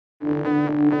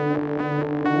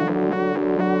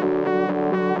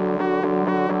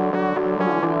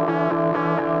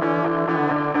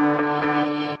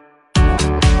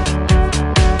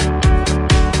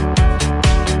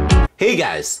Hey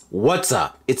guys, what's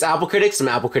up? It's Apple Critics from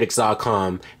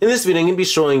applecritics.com. In this video, I'm going to be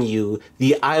showing you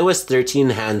the iOS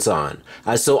 13 hands-on.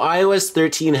 So iOS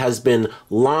 13 has been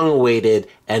long awaited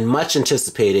and much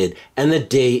anticipated, and the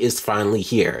day is finally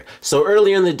here. So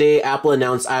earlier in the day, Apple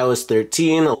announced iOS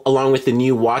 13 along with the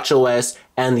new watchOS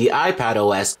and the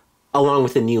iPadOS, along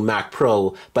with the new Mac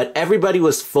Pro, but everybody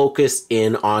was focused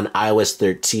in on iOS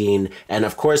 13. And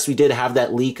of course, we did have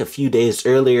that leak a few days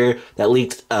earlier that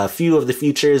leaked a few of the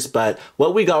features, but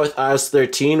what we got with iOS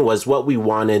 13 was what we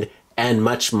wanted and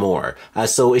much more.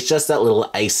 So it's just that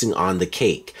little icing on the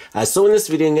cake. So in this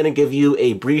video, I'm going to give you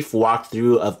a brief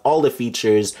walkthrough of all the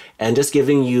features and just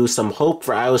giving you some hope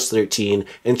for iOS 13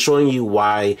 and showing you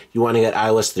why you want to get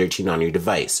iOS 13 on your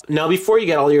device. Now, before you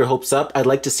get all your hopes up, I'd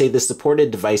like to say the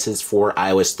supported devices for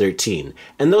iOS 13.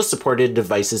 And those supported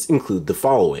devices include the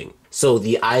following. So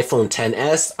the iPhone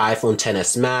XS, iPhone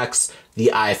XS Max, the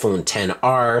iPhone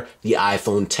XR, the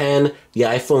iPhone X, the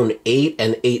iPhone 8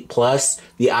 and 8 Plus,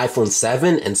 the iPhone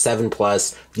 7 and 7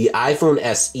 Plus, the iPhone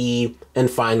SE,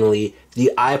 and finally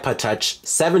the iPod Touch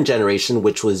 7th generation,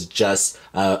 which was just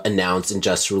announced and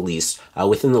just released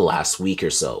within the last week or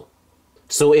so.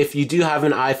 So if you do have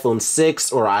an iPhone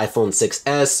 6 or iPhone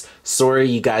 6s, sorry,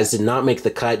 you guys did not make the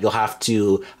cut. You'll have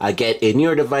to get a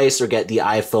newer device or get the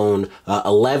iPhone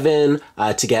 11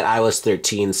 to get iOS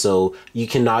 13. So you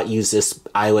cannot use this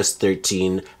iOS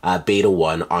 13 beta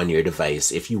 1 on your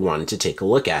device if you wanted to take a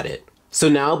look at it. So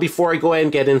now, before I go ahead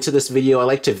and get into this video, I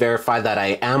like to verify that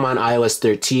I am on iOS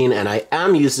 13 and I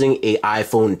am using a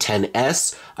iPhone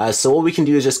XS. So what we can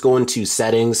do is just go into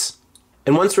Settings.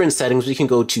 And once we're in Settings, we can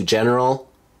go to General.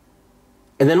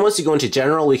 And then once you go into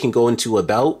General, we can go into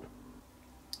About.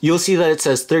 You'll see that it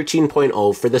says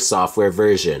 13.0 for the software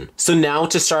version. So now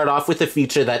to start off with a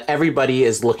feature that everybody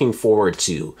is looking forward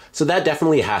to. So that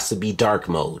definitely has to be dark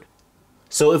mode.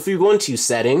 So if we go into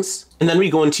Settings, and then we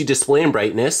go into Display and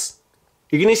Brightness,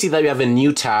 you're going to see that we have a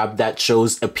new tab that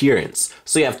shows appearance.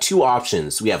 So you have two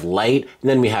options. We have light, and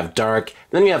then we have dark,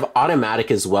 and then we have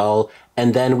automatic as well.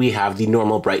 And then we have the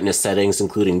normal brightness settings,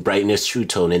 including brightness, true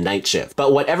tone, and night shift.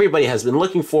 But what everybody has been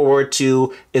looking forward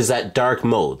to is that dark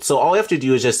mode. So all we have to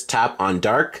do is just tap on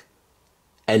dark.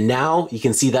 And now you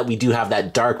can see that we do have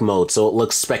that dark mode. So it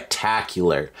looks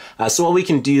spectacular. So what we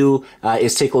can do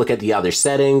is take a look at the other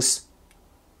settings.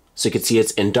 So you can see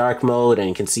it's in dark mode and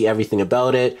you can see everything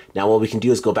about it. Now what we can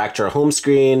do is go back to our home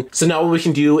screen. So now what we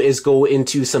can do is go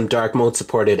into some dark mode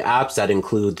supported apps that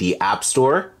include the App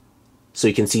Store. So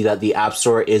you can see that the App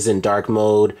Store is in dark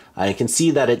mode. You can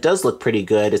see that it does look pretty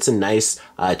good. It's a nice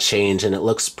change and it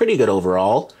looks pretty good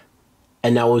overall.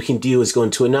 And now what we can do is go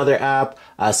into another app.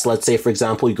 So let's say, for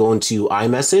example, we go into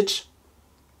iMessage.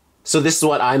 So this is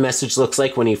what iMessage looks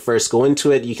like when you first go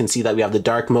into it. You can see that we have the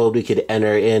dark mode. We could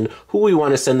enter in who we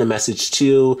want to send the message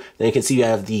to. Then you can see we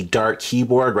have the dark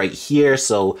keyboard right here.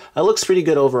 So it looks pretty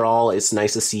good overall. It's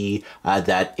nice to see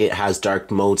that it has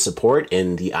dark mode support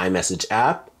in the iMessage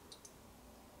app.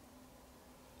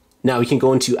 Now we can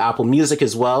go into Apple Music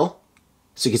as well.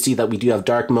 So you can see that we do have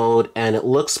dark mode and it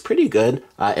looks pretty good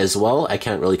as well. I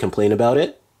can't really complain about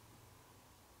it.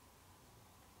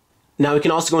 Now we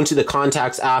can also go into the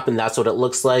Contacts app and that's what it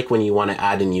looks like when you want to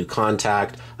add a new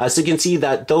contact. So you can see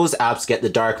that those apps get the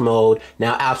dark mode.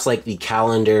 Now apps like the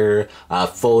calendar,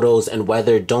 photos, and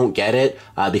weather don't get it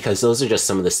because those are just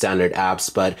some of the standard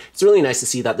apps, but it's really nice to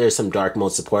see that there's some dark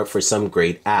mode support for some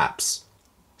great apps.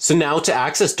 So now to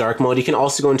access dark mode, you can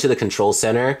also go into the control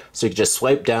center. So you can just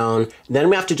swipe down, and then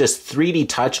we have to just 3D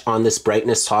touch on this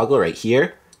brightness toggle right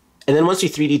here. And then once you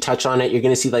 3D touch on it, you're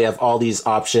going to see that you have all these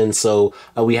options. So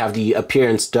we have the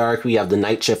appearance dark, we have the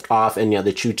night shift off, and you have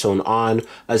the true tone on.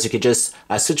 So you could just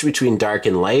switch between dark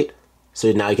and light. So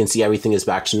now you can see everything is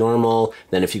back to normal.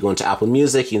 Then if you go into Apple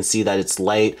Music, you can see that it's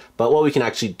light. But what we can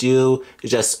actually do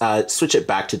is just switch it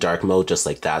back to dark mode just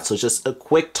like that. So it's just a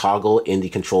quick toggle in the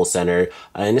control center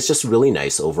and it's just really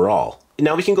nice overall.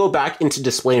 Now we can go back into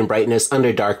display and brightness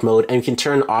under dark mode and we can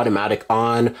turn automatic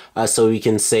on. So we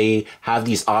can say have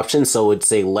these options. So it would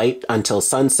say light until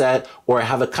sunset or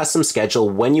have a custom schedule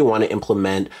when you want to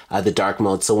implement the dark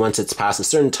mode. So once it's past a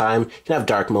certain time, you can have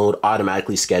dark mode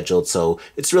automatically scheduled. So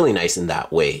it's really nice in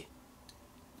that way.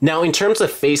 Now, in terms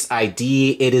of Face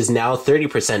ID, it is now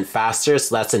 30% faster,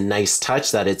 so that's a nice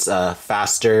touch that it's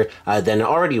faster than it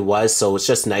already was, so it's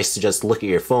just nice to just look at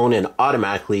your phone and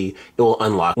automatically it will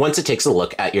unlock once it takes a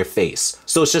look at your face.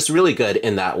 So it's just really good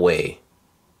in that way.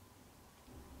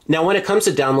 Now, when it comes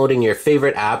to downloading your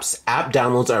favorite apps, app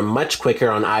downloads are much quicker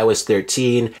on iOS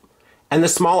 13, and the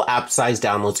small app size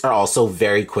downloads are also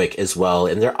very quick as well,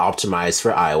 and they're optimized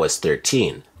for iOS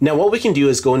 13. Now, what we can do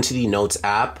is go into the Notes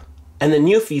app, And the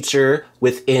new feature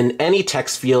within any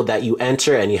text field that you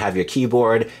enter and you have your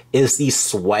keyboard is the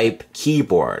swipe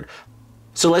keyboard.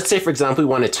 So let's say, for example, we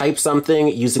want to type something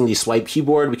using the swipe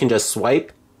keyboard. We can just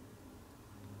swipe.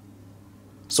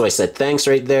 So I said thanks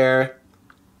right there.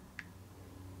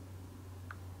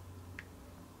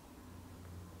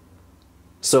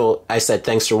 So I said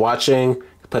thanks for watching.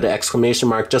 Put an exclamation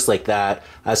mark just like that.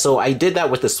 So I did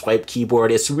that with the swipe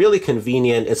keyboard. It's really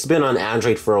convenient. It's been on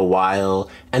Android for a while.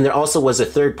 And there also was a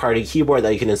third-party keyboard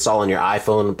that you can install on your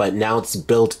iPhone, but now it's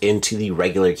built into the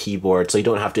regular keyboard. So you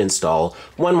don't have to install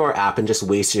one more app and just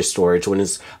waste your storage when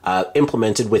it's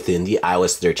implemented within the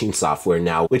iOS 13 software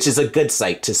now, which is a good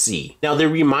sight to see. Now the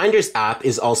Reminders app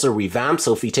is also revamped.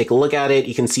 So if you take a look at it,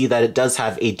 you can see that it does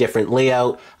have a different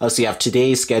layout. So you have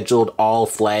today, scheduled, all,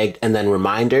 flagged, and then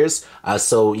reminders.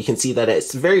 So you can see that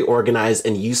it's very organized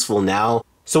and useful now.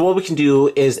 So what we can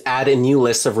do is add a new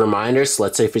list of reminders. So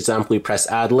let's say, for example, we press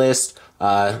add list.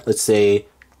 Let's say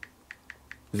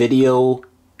video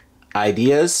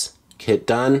ideas, hit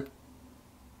done.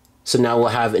 So now we'll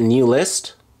have a new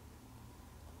list.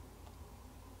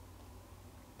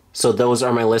 So those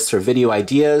are my lists for video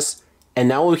ideas. And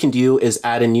now what we can do is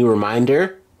add a new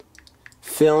reminder.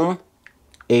 Film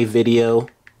a video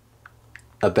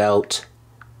about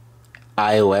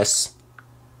iOS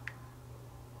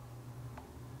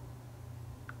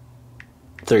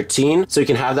 13. So you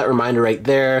can have that reminder right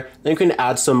there. Then you can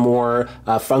add some more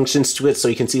functions to it. So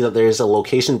you can see that there's a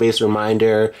location-based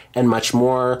reminder and much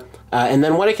more. And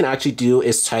then what I can actually do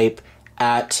is type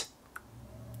at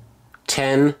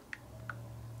 10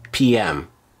 p.m.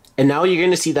 And now you're going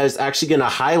to see that it's actually going to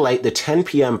highlight the 10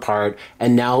 p.m. part,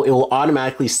 and now it will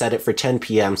automatically set it for 10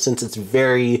 p.m. since it's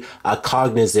very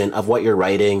cognizant of what you're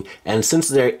writing. And since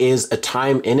there is a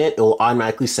time in it, it will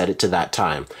automatically set it to that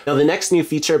time. Now, the next new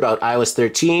feature about iOS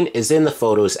 13 is in the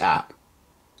Photos app.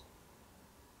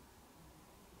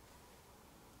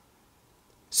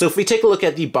 So if we take a look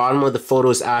at the bottom of the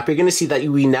Photos app, you're going to see that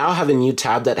we now have a new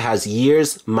tab that has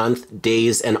years, month,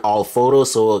 days, and all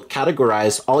photos. So it'll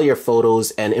categorize all your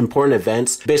photos and important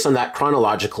events based on that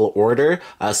chronological order.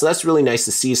 So that's really nice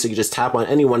to see. So you just tap on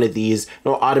any one of these, and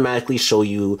it'll automatically show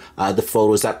you the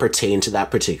photos that pertain to that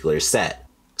particular set.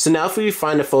 So now if we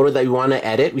find a photo that we want to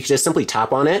edit, we can just simply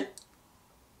tap on it.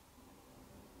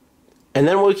 And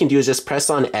then what we can do is just press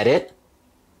on edit.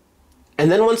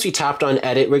 And then once we tapped on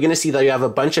edit, we're going to see that you have a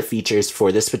bunch of features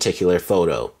for this particular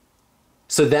photo.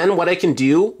 So then what I can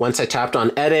do once I tapped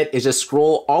on edit is just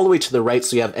scroll all the way to the right.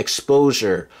 So you have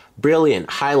exposure, brilliant,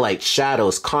 highlight,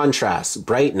 shadows, contrast,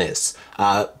 brightness,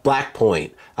 black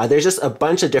point. There's just a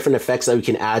bunch of different effects that we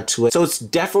can add to it. So it's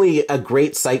definitely a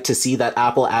great sight to see that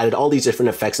Apple added all these different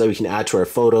effects that we can add to our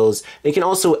photos. And you can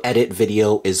also edit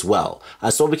video as well.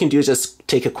 So what we can do is just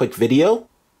take a quick video.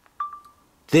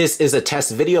 This is a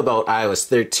test video about iOS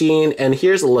 13, and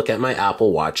here's a look at my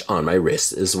Apple Watch on my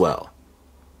wrist as well.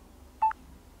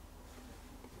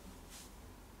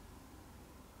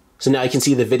 So now you can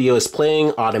see the video is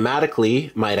playing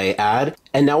automatically, might I add,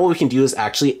 and now what we can do is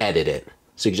actually edit it.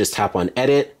 So you can just tap on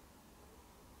edit,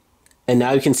 and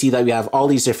now you can see that we have all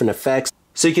these different effects.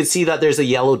 So you can see that there's a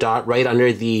yellow dot right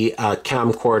under the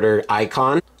camcorder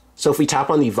icon. So if we tap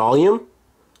on the volume,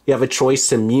 you have a choice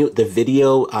to mute the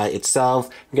video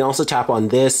itself. You can also tap on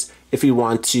this if you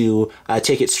want to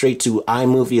take it straight to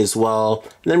iMovie as well.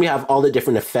 And then we have all the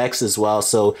different effects as well.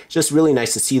 So it's just really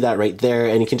nice to see that right there.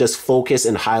 And you can just focus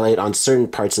and highlight on certain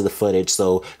parts of the footage.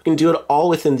 So you can do it all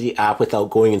within the app without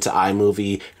going into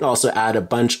iMovie. You can also add a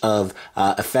bunch of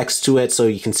effects to it. So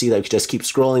you can see that you can just keep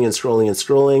scrolling and scrolling and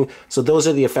scrolling. So those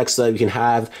are the effects that you can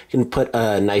have. You can put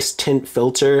a nice tint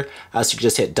filter. So you can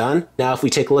just hit done. Now, if we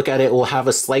take a look at it, we'll have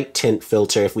a slight tint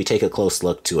filter if we take a close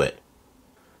look to it.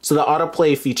 So the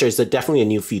autoplay feature is definitely a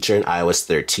new feature in iOS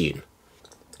 13.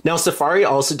 Now Safari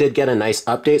also did get a nice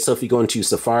update. So if you go into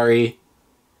Safari,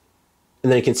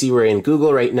 and then you can see we're in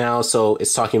Google right now. So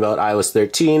it's talking about iOS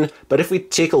 13. But if we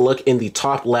take a look in the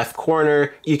top left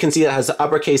corner, you can see it has an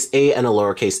uppercase A and a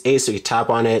lowercase a. So you tap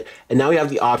on it. And now we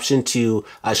have the option to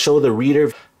show the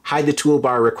reader, hide the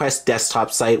toolbar, request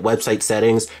desktop site, website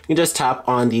settings. You can just tap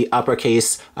on the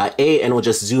uppercase A and we'll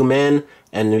just zoom in.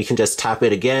 And we can just tap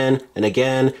it again and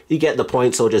again. You get the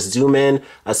point, so just zoom in.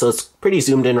 So it's pretty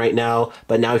zoomed in right now,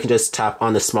 but now we can just tap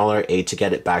on the smaller A to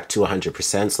get it back to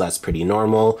 100%, so that's pretty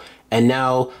normal. And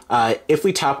now, if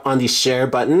we tap on the share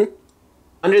button,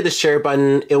 Under the share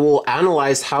button, it will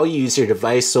analyze how you use your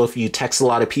device. So if you text a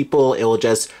lot of people, it will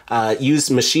just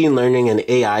use machine learning and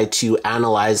AI to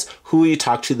analyze who you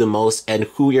talk to the most and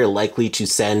who you're likely to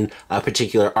send a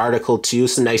particular article to.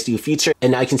 It's a nice new feature.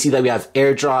 And now you can see that we have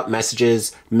AirDrop,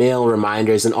 messages, mail,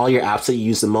 reminders, and all your apps that you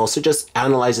use the most. It just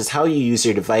analyzes how you use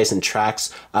your device and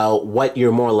tracks what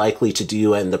you're more likely to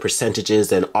do and the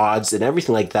percentages and odds and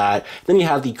everything like that. Then you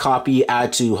have the copy,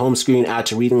 add to home screen, add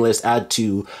to reading list, add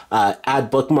to add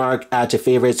bookmark, add to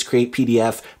favorites, create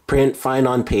PDF, print, find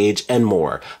on page, and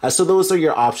more. So those are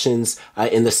your options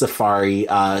in the Safari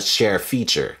share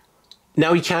feature.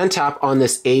 Now we can tap on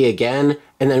this A again,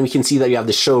 and then we can see that you have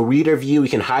the show reader view. We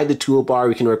can hide the toolbar,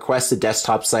 we can request the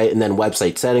desktop site, and then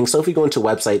website settings. So if we go into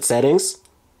website settings,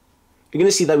 you're going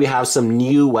to see that we have some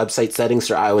new website settings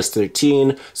for iOS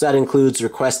 13. So that includes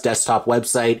request desktop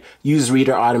website, use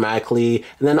reader automatically,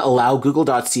 and then allow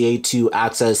google.ca to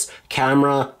access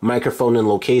camera, microphone, and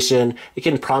location. You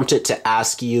can prompt it to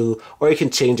ask you, or you can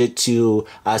change it to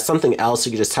something else.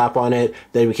 You can just tap on it.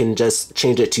 Then we can just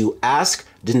change it to ask,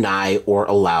 deny, or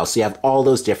allow. So you have all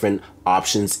those different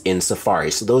options in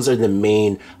Safari. So those are the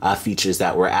main features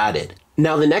that were added.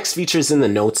 Now the next feature is in the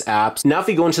Notes app. Now if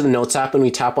we go into the Notes app and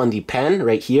we tap on the pen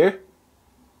right here,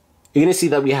 you're going to see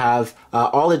that we have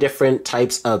all the different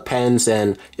types of pens,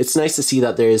 and it's nice to see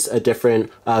that there's a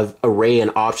different array and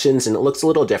options, and it looks a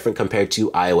little different compared to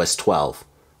iOS 12.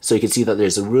 So you can see that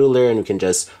there's a ruler and we can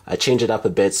just change it up a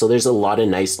bit. So there's a lot of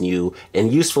nice new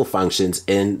and useful functions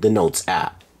in the Notes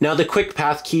app. Now the quick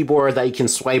path keyboard that you can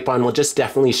swipe on will just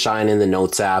definitely shine in the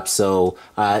Notes app. So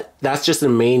that's just the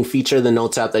main feature of the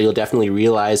Notes app that you'll definitely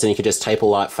realize, and you can just type a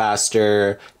lot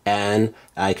faster. And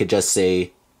I could just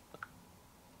say,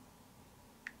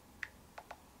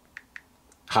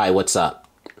 "Hi, what's up?"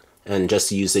 and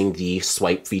just using the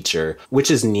swipe feature, which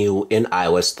is new in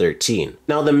iOS 13.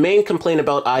 Now, the main complaint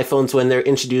about iPhones when they're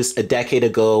introduced a decade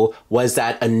ago was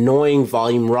that annoying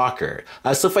volume rocker.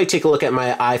 So if I take a look at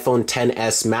my iPhone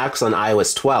XS Max on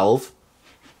iOS 12,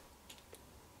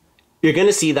 you're going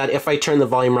to see that if I turn the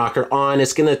volume rocker on,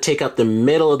 it's going to take up the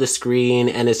middle of the screen,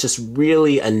 and it's just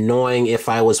really annoying if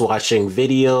I was watching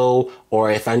video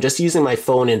or if I'm just using my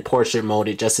phone in portrait mode.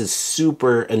 It just is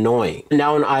super annoying.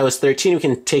 Now in iOS 13, we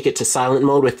can take it to silent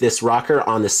mode with this rocker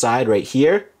on the side right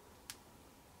here.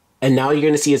 And now you're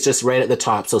going to see it's just right at the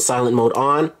top. So silent mode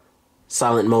on,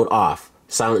 silent mode off,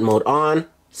 silent mode on,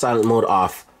 silent mode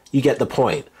off. You get the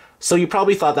point. So you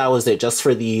probably thought that was it. Just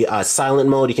for the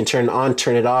silent mode, you can turn it on,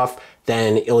 turn it off,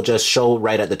 then it'll just show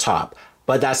right at the top.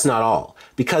 But that's not all.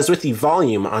 Because with the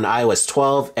volume on iOS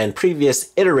 12 and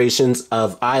previous iterations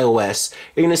of iOS,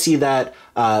 you're going to see that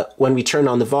when we turn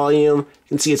on the volume, you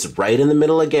can see it's right in the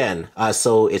middle again.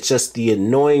 So it's just the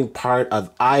annoying part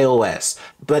of iOS.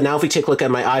 But now if we take a look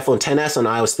at my iPhone XS on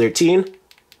iOS 13,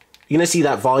 you're going to see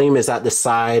that volume is at the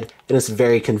side, and it's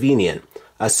very convenient.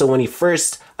 So when you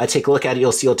first take a look at it,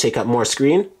 you'll see it'll take up more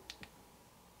screen,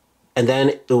 and then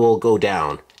it will go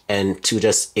down and to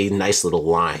just a nice little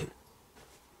line.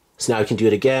 So now we can do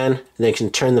it again, and then you can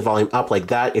turn the volume up like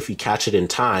that if you catch it in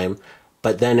time.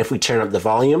 But then if we turn up the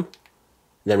volume,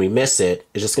 then we miss it,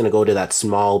 it's just going to go to that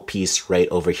small piece right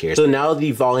over here. So now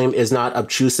the volume is not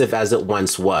obtrusive as it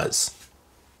once was.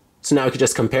 So now we can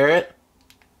just compare it,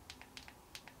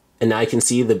 and now you can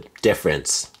see the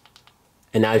difference.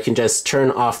 And now you can just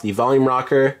turn off the volume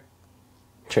rocker,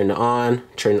 turn it on,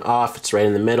 turn it off, it's right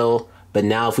in the middle. But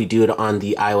now if we do it on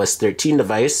the iOS 13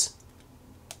 device,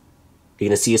 you're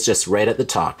going to see it's just right at the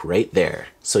top, right there.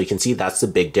 So you can see that's the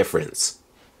big difference.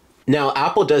 Now,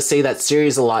 Apple does say that Siri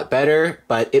is a lot better,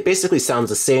 but it basically sounds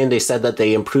the same. They said that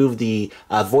they improved the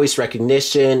voice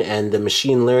recognition and the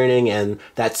machine learning, and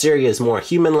that Siri is more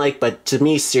human-like, but to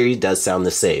me, Siri does sound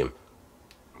the same.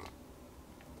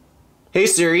 Hey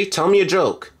Siri, tell me a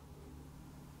joke.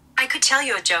 I could tell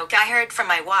you a joke I heard from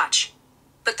my watch,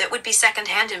 but that would be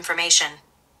second-hand information.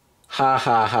 Ha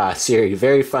ha ha, Siri,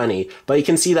 very funny. But you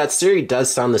can see that Siri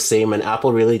does sound the same, and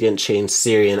Apple really didn't change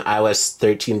Siri in iOS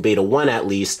 13 Beta 1 at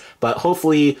least, but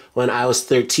hopefully when iOS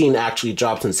 13 actually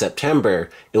drops in September,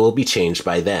 it will be changed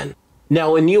by then.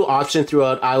 Now, a new option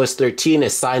throughout iOS 13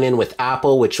 is sign in with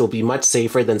Apple, which will be much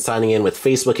safer than signing in with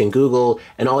Facebook and Google,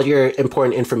 and all your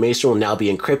important information will now be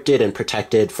encrypted and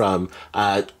protected from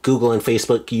Google and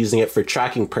Facebook using it for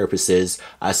tracking purposes.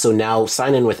 So now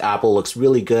sign in with Apple looks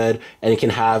really good, and you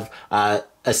can have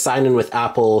a sign in with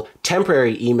Apple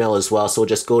temporary email as well. So we'll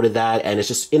just go to that, and it's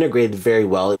just integrated very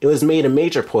well. It was made a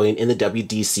major point in the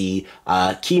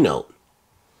WWDC keynote.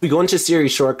 We go into Siri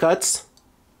shortcuts.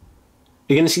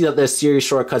 You're going to see that the Siri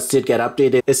shortcuts did get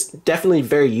updated. It's definitely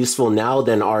very useful now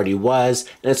than it already was,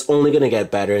 and it's only going to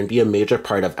get better and be a major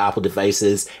part of Apple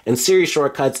devices. And Siri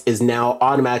shortcuts is now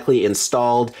automatically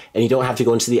installed, and you don't have to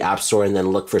go into the App Store and then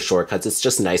look for shortcuts. It's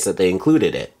just nice that they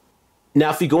included it. Now,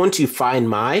 if you go into Find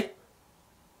My,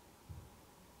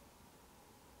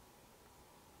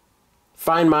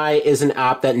 Find My is an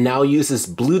app that now uses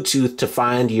Bluetooth to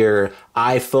find your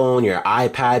iPhone, your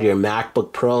iPad, your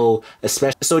MacBook Pro,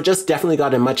 especially. So it just definitely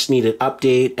got a much needed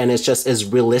update, and it's just as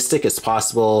realistic as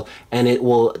possible, and it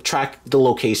will track the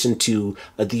location to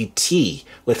the T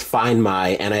with Find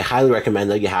My, and I highly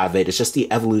recommend that you have it. It's just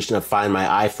the evolution of Find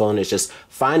My iPhone. It's just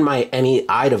Find My any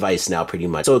iDevice now pretty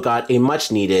much. So it got a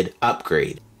much needed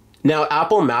upgrade. Now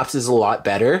Apple Maps is a lot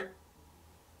better.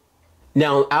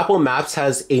 Now, Apple Maps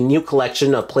has a new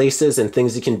collection of places and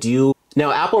things you can do.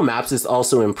 Now, Apple Maps is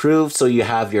also improved, so you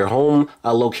have your home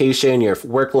location, your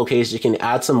work location. You can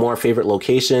add some more favorite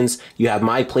locations. You have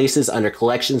My Places under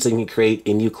Collections, and you can create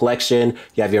a new collection.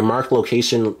 You have your marked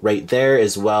location right there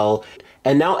as well.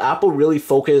 And now Apple really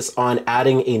focused on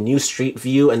adding a new Street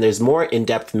View, and there's more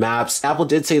in-depth maps. Apple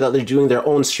did say that they're doing their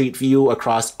own Street View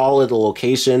across all of the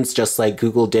locations, just like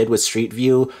Google did with Street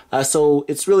View. So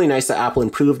it's really nice that Apple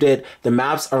improved it. The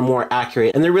maps are more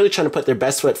accurate, and they're really trying to put their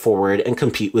best foot forward and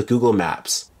compete with Google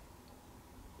Maps.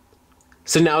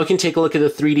 So now we can take a look at the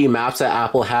 3D maps that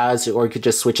Apple has, or you could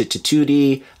just switch it to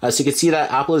 2D. So you can see that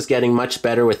Apple is getting much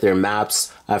better with their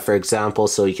maps, for example,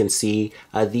 so you can see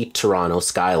the Toronto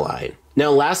skyline. Now,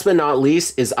 last but not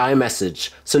least is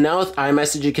iMessage. So now with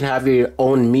iMessage, you can have your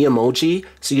own Me emoji.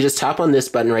 So you just tap on this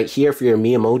button right here for your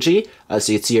Me emoji.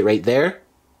 So you can see it right there.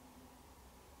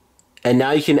 And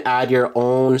now you can add your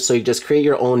own, so you just create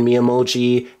your own Me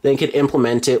emoji, then you can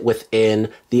implement it within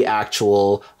the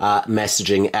actual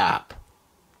messaging app.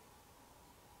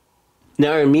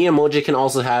 Now, your Me emoji can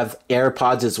also have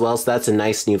AirPods as well, so that's a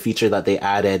nice new feature that they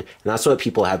added, and that's what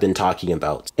people have been talking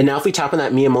about. And now if we tap on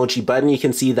that Me emoji button, you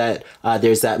can see that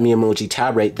there's that Me emoji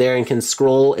tab right there, and can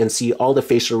scroll and see all the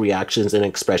facial reactions and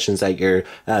expressions that your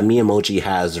Me emoji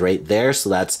has right there, so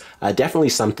that's definitely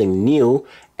something new.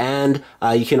 And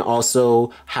you can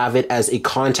also have it as a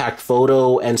contact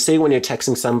photo, and say when you're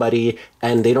texting somebody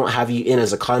and they don't have you in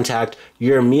as a contact,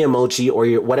 your Me emoji or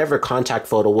your whatever contact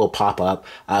photo will pop up,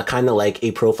 kind of like a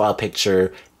profile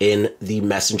picture in the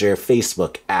Messenger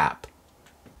Facebook app.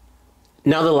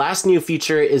 Now, the last new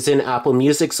feature is in Apple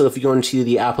Music. So if you go into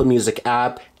the Apple Music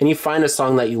app and you find a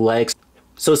song that you like,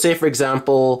 so say for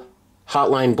example,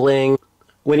 Hotline Bling.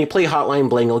 When you play Hotline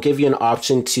Bling, it'll give you an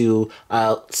option to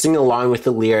sing along with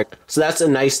the lyric. So that's a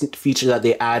nice feature that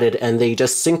they added, and they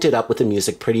just synced it up with the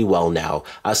music pretty well now.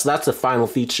 So that's the final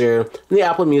feature. And the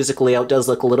Apple Music layout does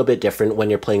look a little bit different when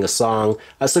you're playing a song.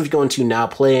 So if you go into Now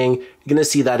Playing, you're going to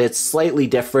see that it's slightly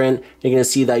different. You're going to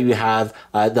see that you have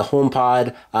the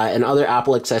HomePod and other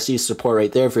Apple accessories support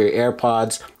right there for your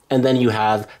AirPods. And then you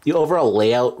have the overall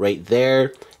layout right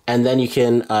there. And then you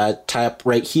can tap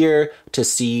right here to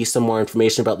see some more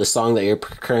information about the song that you're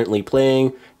currently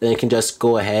playing. Then you can just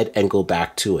go ahead and go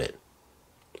back to it.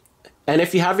 And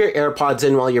if you have your AirPods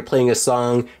in while you're playing a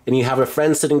song and you have a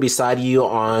friend sitting beside you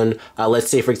on, let's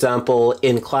say, for example,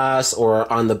 in class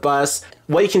or on the bus,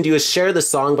 what you can do is share the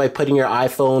song by putting your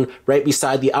iPhone right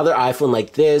beside the other iPhone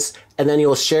like this, and then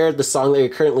you'll share the song that you're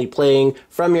currently playing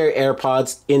from your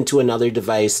AirPods into another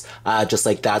device, just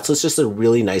like that. So it's just a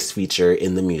really nice feature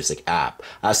in the Music app.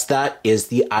 So that is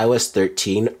the iOS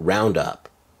 13 Roundup.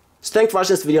 So thanks for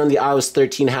watching this video on the iOS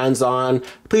 13 hands-on.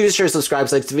 Please be sure to subscribe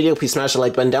to like this video. Please smash the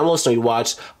like button down below so you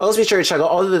watched. Also be sure to check out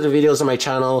all of the videos on my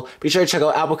channel. Be sure to check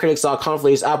out applecritics.com for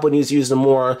latest Apple news, views, and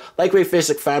more. Like my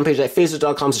Facebook fan page at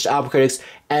facebook.com/applecritics.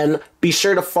 And be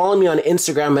sure to follow me on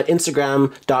Instagram at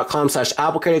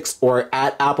instagram.com/applecritics or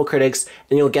at applecritics.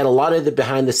 And you'll get a lot of the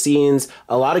behind the scenes,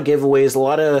 a lot of giveaways, a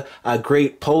lot of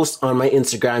great posts on my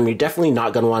Instagram. You're definitely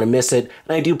not going to want to miss it.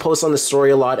 And I do post on the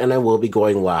story a lot, and I will be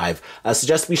going live. So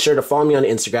just be sure to follow me on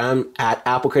Instagram at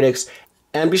applecritics.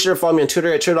 And be sure to follow me on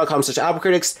Twitter at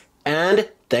twitter.com/applecritics. And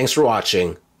thanks for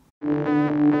watching.